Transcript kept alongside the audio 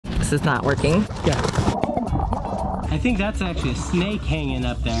this is not working. Yeah. I think that's actually a snake hanging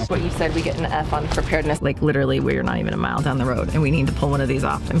up there. What you said, we get an F on preparedness. Like literally, we're not even a mile down the road and we need to pull one of these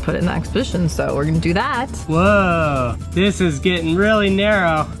off and put it in the exhibition. So we're gonna do that. Whoa, this is getting really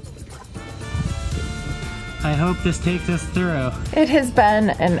narrow. I hope this takes us through. It has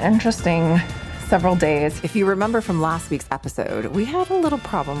been an interesting several days. If you remember from last week's episode, we had a little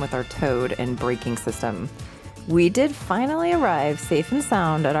problem with our towed and braking system. We did finally arrive safe and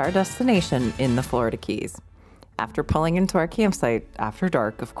sound at our destination in the Florida Keys. After pulling into our campsite after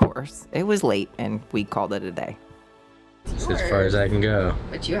dark, of course, it was late and we called it a day. It's as far as I can go.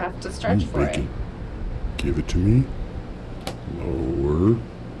 But you have to stretch for it. Give it to me. Lower.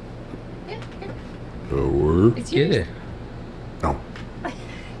 Lower. Get it. No.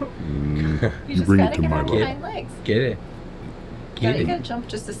 You just bring it gotta to get my on level. behind legs. Get it. Get You it. gotta jump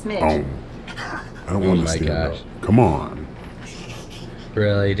just a smidge. I don't want to stand up. Come on.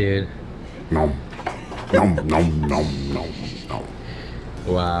 Really, dude? No. Nom, nom, nom, nom, nom.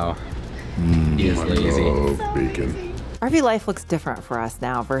 Wow. He is I lazy. love bacon. RV life looks different for us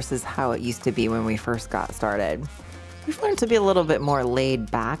now versus how it used to be when we first got started. We've learned to be a little bit more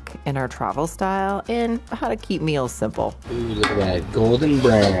laid back in our travel style and how to keep meals simple. Ooh, look at that golden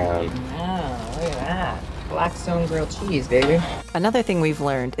brown. Oh, look at that. Blackstone grilled cheese, baby. Another thing we've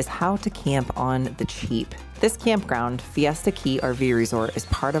learned is how to camp on the cheap. This campground, Fiesta Key RV Resort, is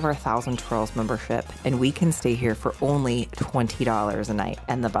part of our 1,000 Trails membership, and we can stay here for only $20 a night.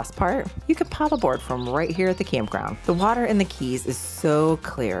 And the best part? You can paddleboard from right here at the campground. The water in the Keys is so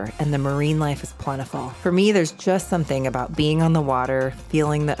clear, and the marine life is plentiful. For me, there's just something about being on the water,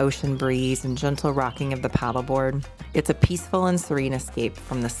 feeling the ocean breeze, and gentle rocking of the paddleboard. It's a peaceful and serene escape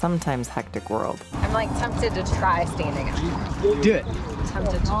from the sometimes hectic world. I'm like tempted to try standing up. Do it.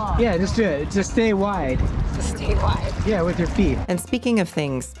 Tempted to. Yeah, just do it. Just stay wide. Stay wide. Yeah, with your feet. And speaking of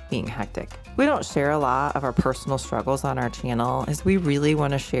things being hectic, we don't share a lot of our personal struggles on our channel as we really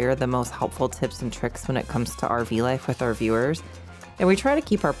want to share the most helpful tips and tricks when it comes to RV life with our viewers. And we try to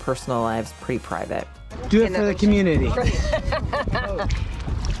keep our personal lives pretty private. Do it for the community.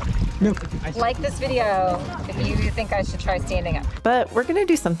 No. Like this video if you think I should try standing up. But we're gonna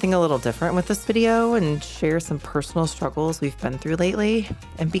do something a little different with this video and share some personal struggles we've been through lately.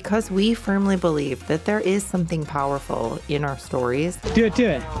 And because we firmly believe that there is something powerful in our stories. Do it, do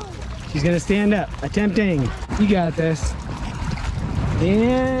it. She's gonna stand up. Attempting. You got this.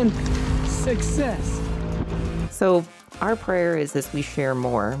 And success. So our prayer is as we share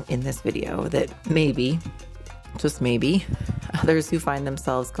more in this video that maybe, just maybe, others who find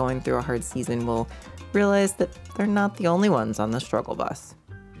themselves going through a hard season will realize that they're not the only ones on the struggle bus.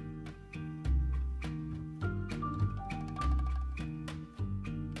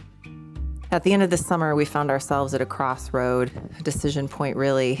 At the end of the summer, we found ourselves at a crossroad, a decision point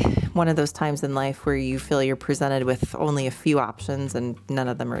really. One of those times in life where you feel you're presented with only a few options and none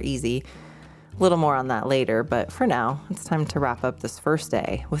of them are easy. A little more on that later, but for now, it's time to wrap up this first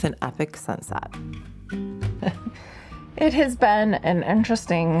day with an epic sunset. It has been an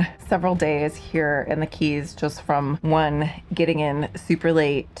interesting several days here in the Keys, just from one, getting in super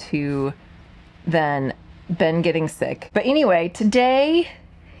late to then Ben getting sick. But anyway, today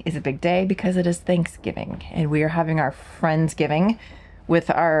is a big day because it is Thanksgiving and we are having our Friendsgiving with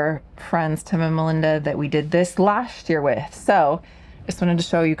our friends Tim and Melinda that we did this last year with. So just wanted to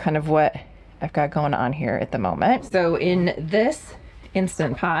show you kind of what I've got going on here at the moment. So in this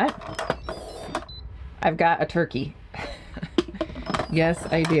Instant Pot, I've got a turkey. Yes,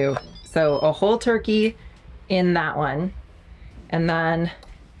 I do. So a whole turkey in that one. And then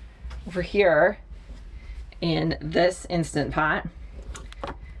over here in this Instant Pot,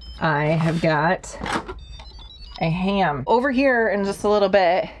 I have got a ham. Over here in just a little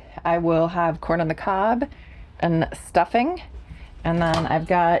bit, I will have corn on the cob and stuffing. And then I've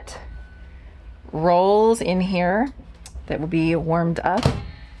got rolls in here that will be warmed up.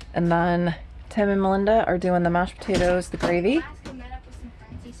 And then Tim and Melinda are doing the mashed potatoes, the gravy.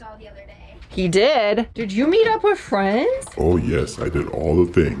 The other day. He did? Did you meet up with friends? Oh yes, I did all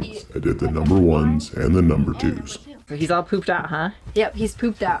the things. I did the number ones and the number twos. So he's all pooped out, huh? Yep, he's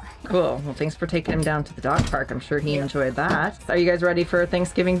pooped out. Cool. Well, thanks for taking him down to the dog park. I'm sure he enjoyed that. Are you guys ready for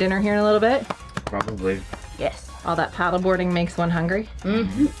Thanksgiving dinner here in a little bit? Probably. Yes. All that paddleboarding makes one hungry?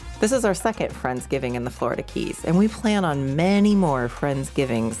 Mm-hmm. This is our second Friendsgiving in the Florida Keys, and we plan on many more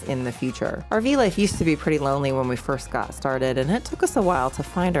Friendsgivings in the future. RV life used to be pretty lonely when we first got started, and it took us a while to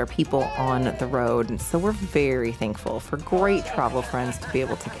find our people on the road, and so we're very thankful for great travel friends to be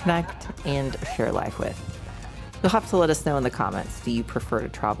able to connect and share life with. You'll have to let us know in the comments. Do you prefer to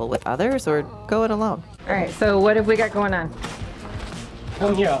travel with others or go it alone? All right, so what have we got going on?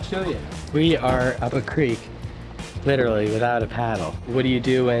 Come here, I'll show you. We are up a creek, literally without a paddle. What do you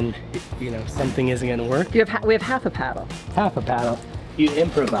do when, you know, something isn't gonna work? We have half a paddle. Half a paddle. You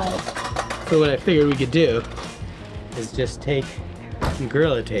improvise. So what I figured we could do is just take some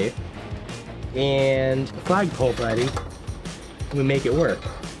Gorilla Tape and a flagpole buddy, and we make it work.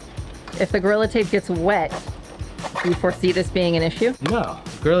 If the Gorilla Tape gets wet, do you foresee this being an issue? No,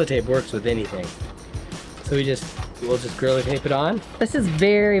 Gorilla Tape works with anything. So we'll just Gorilla Tape it on. This is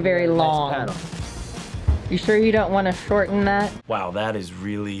very, very long. Nice paddle. You sure you don't want to shorten that? Wow, that is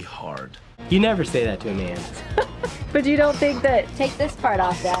really hard. You never say that to a man. But you don't think that... Take this part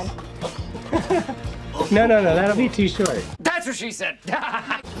off, Dad. No, that'll be too short. That's what she said.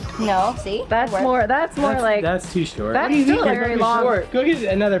 No, see? That's more like... That's too short. That's What do you still mean? very That's long. short. Go get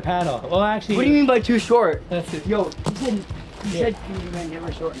another paddle. Well, actually... What do you mean by too short? That's it. Yo, you said you meant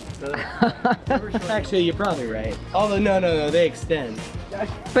never shorten. So Actually, you're probably right. Although, no, they extend.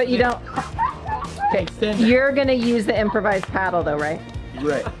 But you don't... Okay, extend. You're gonna use the improvised paddle though, right?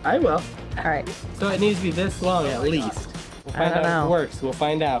 Right. I will. All right. So it needs to be this long at least. We'll find I don't out know. if it works. We'll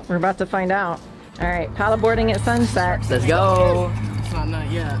find out. We're about to find out. All right, paddleboarding at sunset. let's go. It's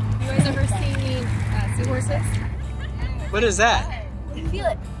not yet. You guys ever seen seahorses? What is that? Feel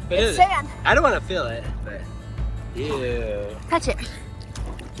it. What is it? Sand. I don't want to feel it, but... Ew. Touch it.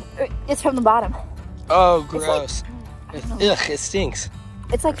 It's from the bottom. Oh, gross. Ugh, it stinks.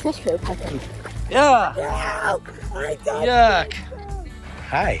 It's like fish poop, I think. Yeah. Yuck.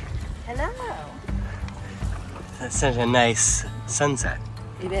 Hi. Hello. That's such a nice sunset.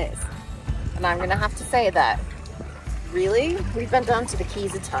 It is. And I'm gonna have to say that, really, we've been down to the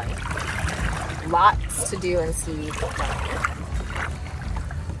Keys a ton. Lots to do and see down here.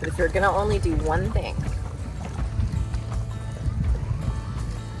 But if you're gonna only do one thing,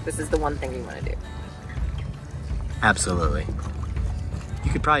 this is the one thing you wanna do. Absolutely.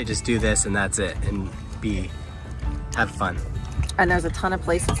 You could probably just do this and that's it, and have fun. And there's a ton of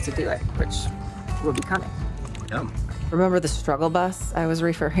places to do it, which will be coming. Yum. Remember the struggle bus I was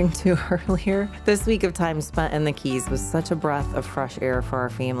referring to earlier? This week of time spent in the Keys was such a breath of fresh air for our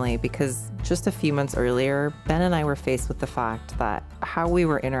family because just a few months earlier, Ben and I were faced with the fact that how we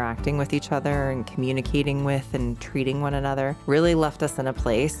were interacting with each other and communicating with and treating one another really left us in a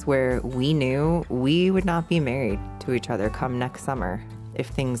place where we knew we would not be married to each other come next summer if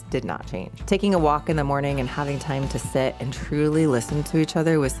things did not change. Taking a walk in the morning and having time to sit and truly listen to each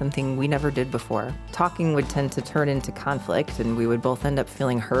other was something we never did before. Talking would tend to turn into conflict and we would both end up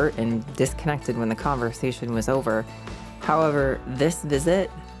feeling hurt and disconnected when the conversation was over. However, this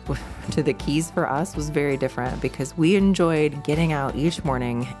visit to the Keys for us was very different because we enjoyed getting out each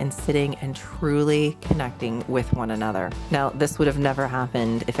morning and sitting and truly connecting with one another. Now, this would have never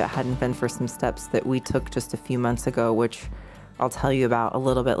happened if it hadn't been for some steps that we took just a few months ago, which I'll tell you about a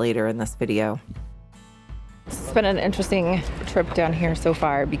little bit later in this video. It's been an interesting trip down here so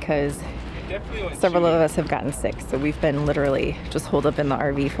far because several of us have gotten sick. So we've been literally just holed up in the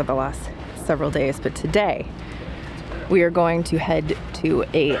RV for the last several days. But today we are going to head to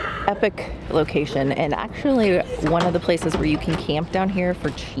a epic location and actually one of the places where you can camp down here for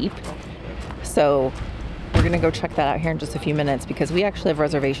cheap. So we're gonna go check that out here in just a few minutes because we actually have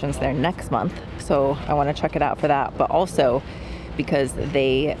reservations there next month. So I wanna check it out for that, but also because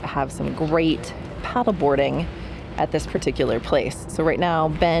they have some great paddleboarding at this particular place. So right now,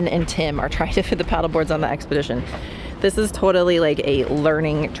 Ben and Tim are trying to fit the paddleboards on the expedition. This is totally like a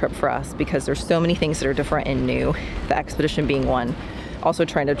learning trip for us because there's so many things that are different and new, the expedition being one. Also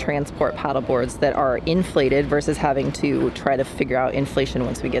trying to transport paddleboards that are inflated versus having to try to figure out inflation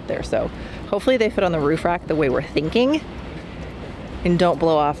once we get there. So hopefully they fit on the roof rack the way we're thinking and don't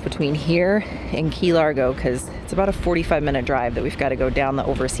blow off between here and Key Largo because it's about a 45-minute drive that we've got to go down the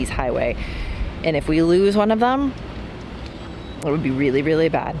overseas highway. And if we lose one of them, it would be really, really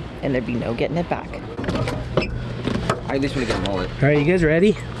bad and there'd be no getting it back. I at least want to get a mullet. All right, you guys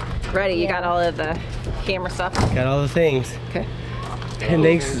ready? Ready, you got all of the camera stuff? Got all the things. Okay. And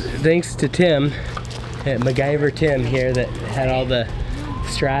thanks to Tim, MacGyver Tim here that had all the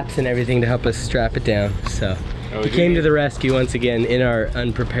straps and everything to help us strap it down. So he came to the rescue once again in our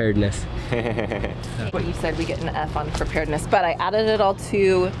unpreparedness. What you said, we get an F on preparedness, but I added it all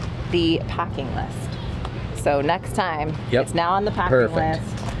to the packing list. So next time, it's now on the packing list.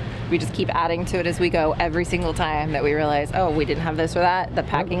 We just keep adding to it as we go every single time that we realize, oh, we didn't have this or that. The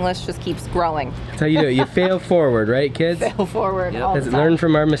packing list just keeps growing. That's how you do it. You fail forward, right, kids? Fail forward all the time. Learn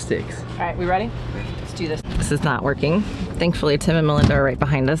from our mistakes. All right, we ready? Let's do this. This is not working. Thankfully, Tim and Melinda are right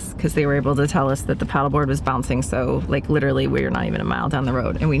behind us because they were able to tell us that the paddleboard was bouncing. So like literally we're not even a mile down the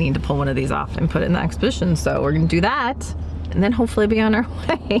road and we need to pull one of these off and put it in the expedition. So we're gonna do that and then hopefully be on our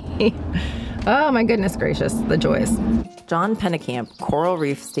way. Oh my goodness gracious, the joys. John Pennekamp Coral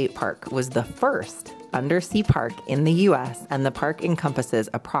Reef State Park was the first undersea park in the U.S., and the park encompasses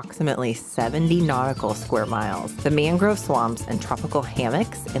approximately 70 nautical square miles. The mangrove swamps and tropical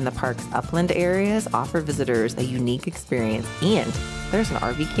hammocks in the park's upland areas offer visitors a unique experience, and there's an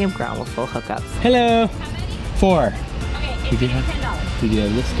RV campground with full hookups. Hello. 4. Okay, Did you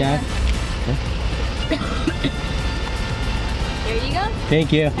have this guy? There you go.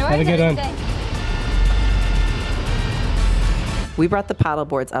 Thank you. Have a good one. We brought the paddle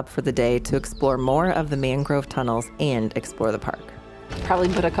boards up for the day to explore more of the mangrove tunnels and explore the park. Probably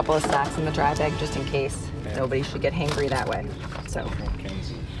put a couple of snacks in the dry bag just in case. Nobody should get hangry that way. So.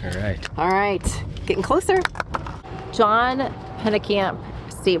 All right, getting closer. John Pennekamp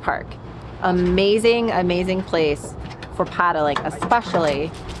State Park. Amazing, amazing place for paddling,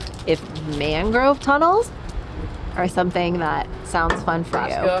 especially if mangrove tunnels are something that sounds fun for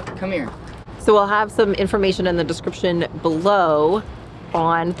you. Come here. So we'll have some information in the description below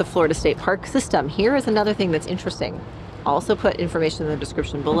on the Florida State Park system. Here is another thing that's interesting. Also put information in the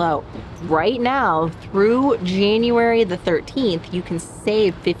description below. Right now, through January the 13th, you can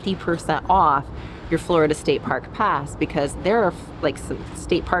save 50% off your Florida State Park pass, because there are like some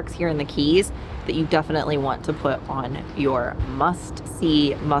state parks here in the Keys that you definitely want to put on your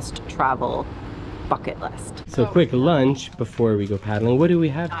must-see, must-travel bucket list. So quick lunch before we go paddling. What do we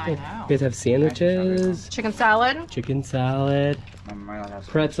have? I know. You guys have sandwiches, Chicken salad. chicken salad,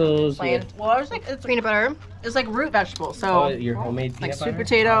 pretzels. Plain. Well, it's like it's peanut butter. It's like root vegetables. Oh, So your homemade like peanut sweet butter?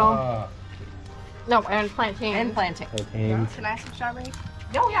 potato. Oh, No, and plantain. And plantain. okay. Can I have some strawberries?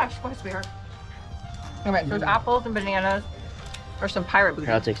 Oh yeah, of course we are. All right, so there's apples and bananas, or some pirate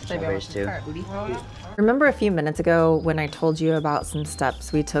booty. I'll take some Maybe I want strawberries, some too. pirate booty. Remember a few minutes ago when I told you about some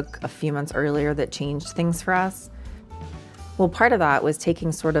steps we took a few months earlier that changed things for us? Well, part of that was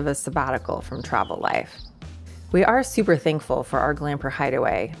taking sort of a sabbatical from travel life. We are super thankful for our Glamper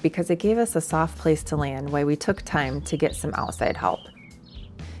hideaway because it gave us a soft place to land while we took time to get some outside help.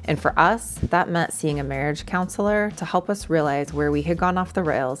 And for us, that meant seeing a marriage counselor to help us realize where we had gone off the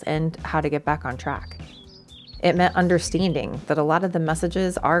rails and how to get back on track. It meant understanding that a lot of the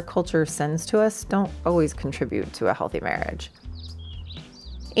messages our culture sends to us don't always contribute to a healthy marriage.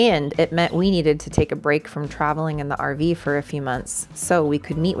 And it meant we needed to take a break from traveling in the RV for a few months so we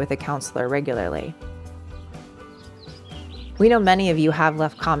could meet with a counselor regularly. We know many of you have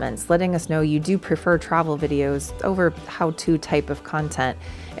left comments letting us know you do prefer travel videos over how-to type of content,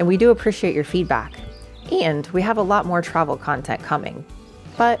 and we do appreciate your feedback. And we have a lot more travel content coming.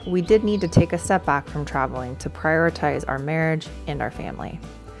 But we did need to take a step back from traveling to prioritize our marriage and our family.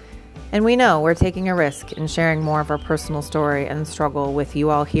 And we know we're taking a risk in sharing more of our personal story and struggle with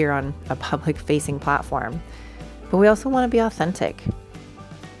you all here on a public-facing platform. But we also want to be authentic.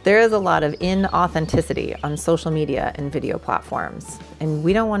 There is a lot of inauthenticity on social media and video platforms, and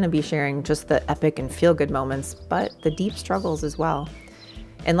we don't want to be sharing just the epic and feel-good moments, but the deep struggles as well.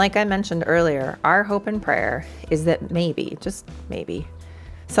 And like I mentioned earlier, our hope and prayer is that maybe, just maybe,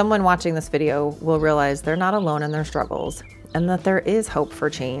 someone watching this video will realize they're not alone in their struggles, and that there is hope for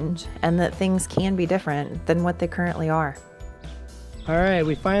change, and that things can be different than what they currently are. All right,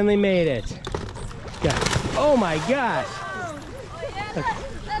 we finally made it. Yeah. Oh my gosh.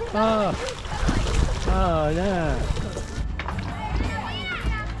 Oh. Oh no.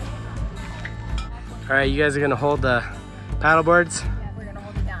 All right, you guys are gonna hold the paddle boards? Yeah, we're gonna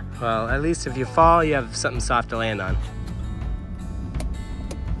hold it down. Well, at least if you fall, you have something soft to land on.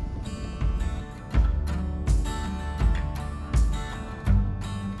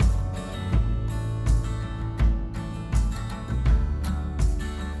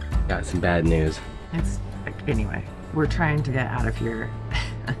 Got some bad news. It's anyway, we're trying to get out of here.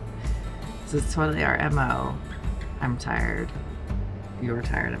 So it's totally our MO. I'm tired. You're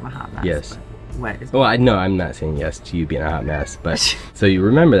tired. I'm a hot mess. Yes. What is Well, I'm not saying yes to you being a hot mess, but so you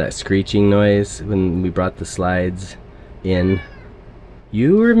remember that screeching noise when we brought the slides in?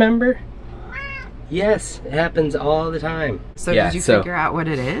 You remember? Yes, it happens all the time. So did you figure out what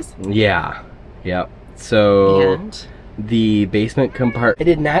it is? Yeah. Yep. So And the basement compartment. I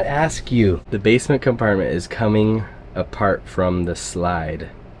did not ask you. The basement compartment is coming apart from the slide.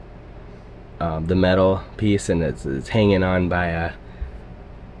 The metal piece, and it's hanging on by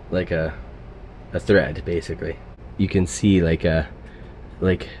a thread, basically. You can see like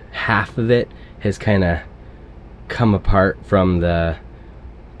half of it has kind of come apart from the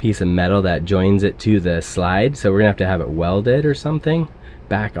piece of metal that joins it to the slide, so we're gonna have it welded or something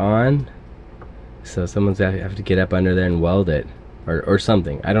back on. So someone's gonna have to get up under there and weld it. or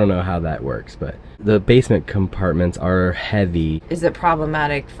something. I don't know how that works, but the basement compartments are heavy. Is it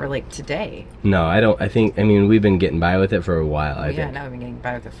problematic for like today? No, I mean, we've been getting by with it for a while, I Yeah, think. I know we've been getting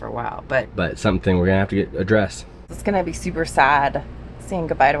by with it for a while, but Something we're gonna have to get addressed. it's gonna be super sad saying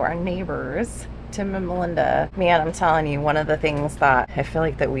goodbye to our neighbors, Tim and Melinda. Man, I'm telling you, one of the things that I feel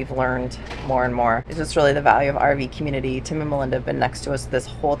like that we've learned more and more is just really the value of RV community. Tim and Melinda have been next to us this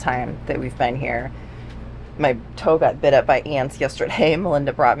whole time that we've been here. My toe got bit up by ants yesterday.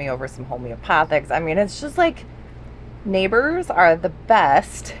 Melinda brought me over some homeopathics. I mean, it's just like neighbors are the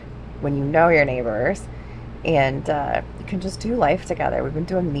best when you know your neighbors, and you can just do life together. We've been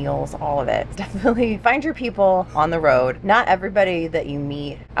doing meals, all of it. Definitely find your people on the road. Not everybody that you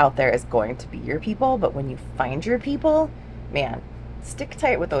meet out there is going to be your people, but when you find your people, man, stick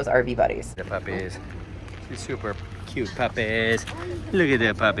tight with those RV buddies. The puppies. These super cute puppies. Look at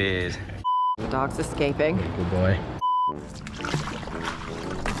the puppies. The dog's escaping. Good boy.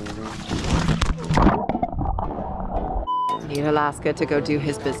 Need Alaska to go do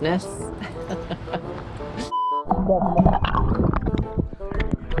his business.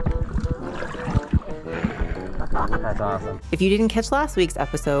 That's awesome. If you didn't catch last week's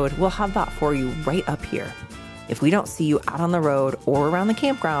episode, we'll have that for you right up here. If we don't see you out on the road or around the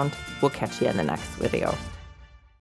campground, we'll catch you in the next video.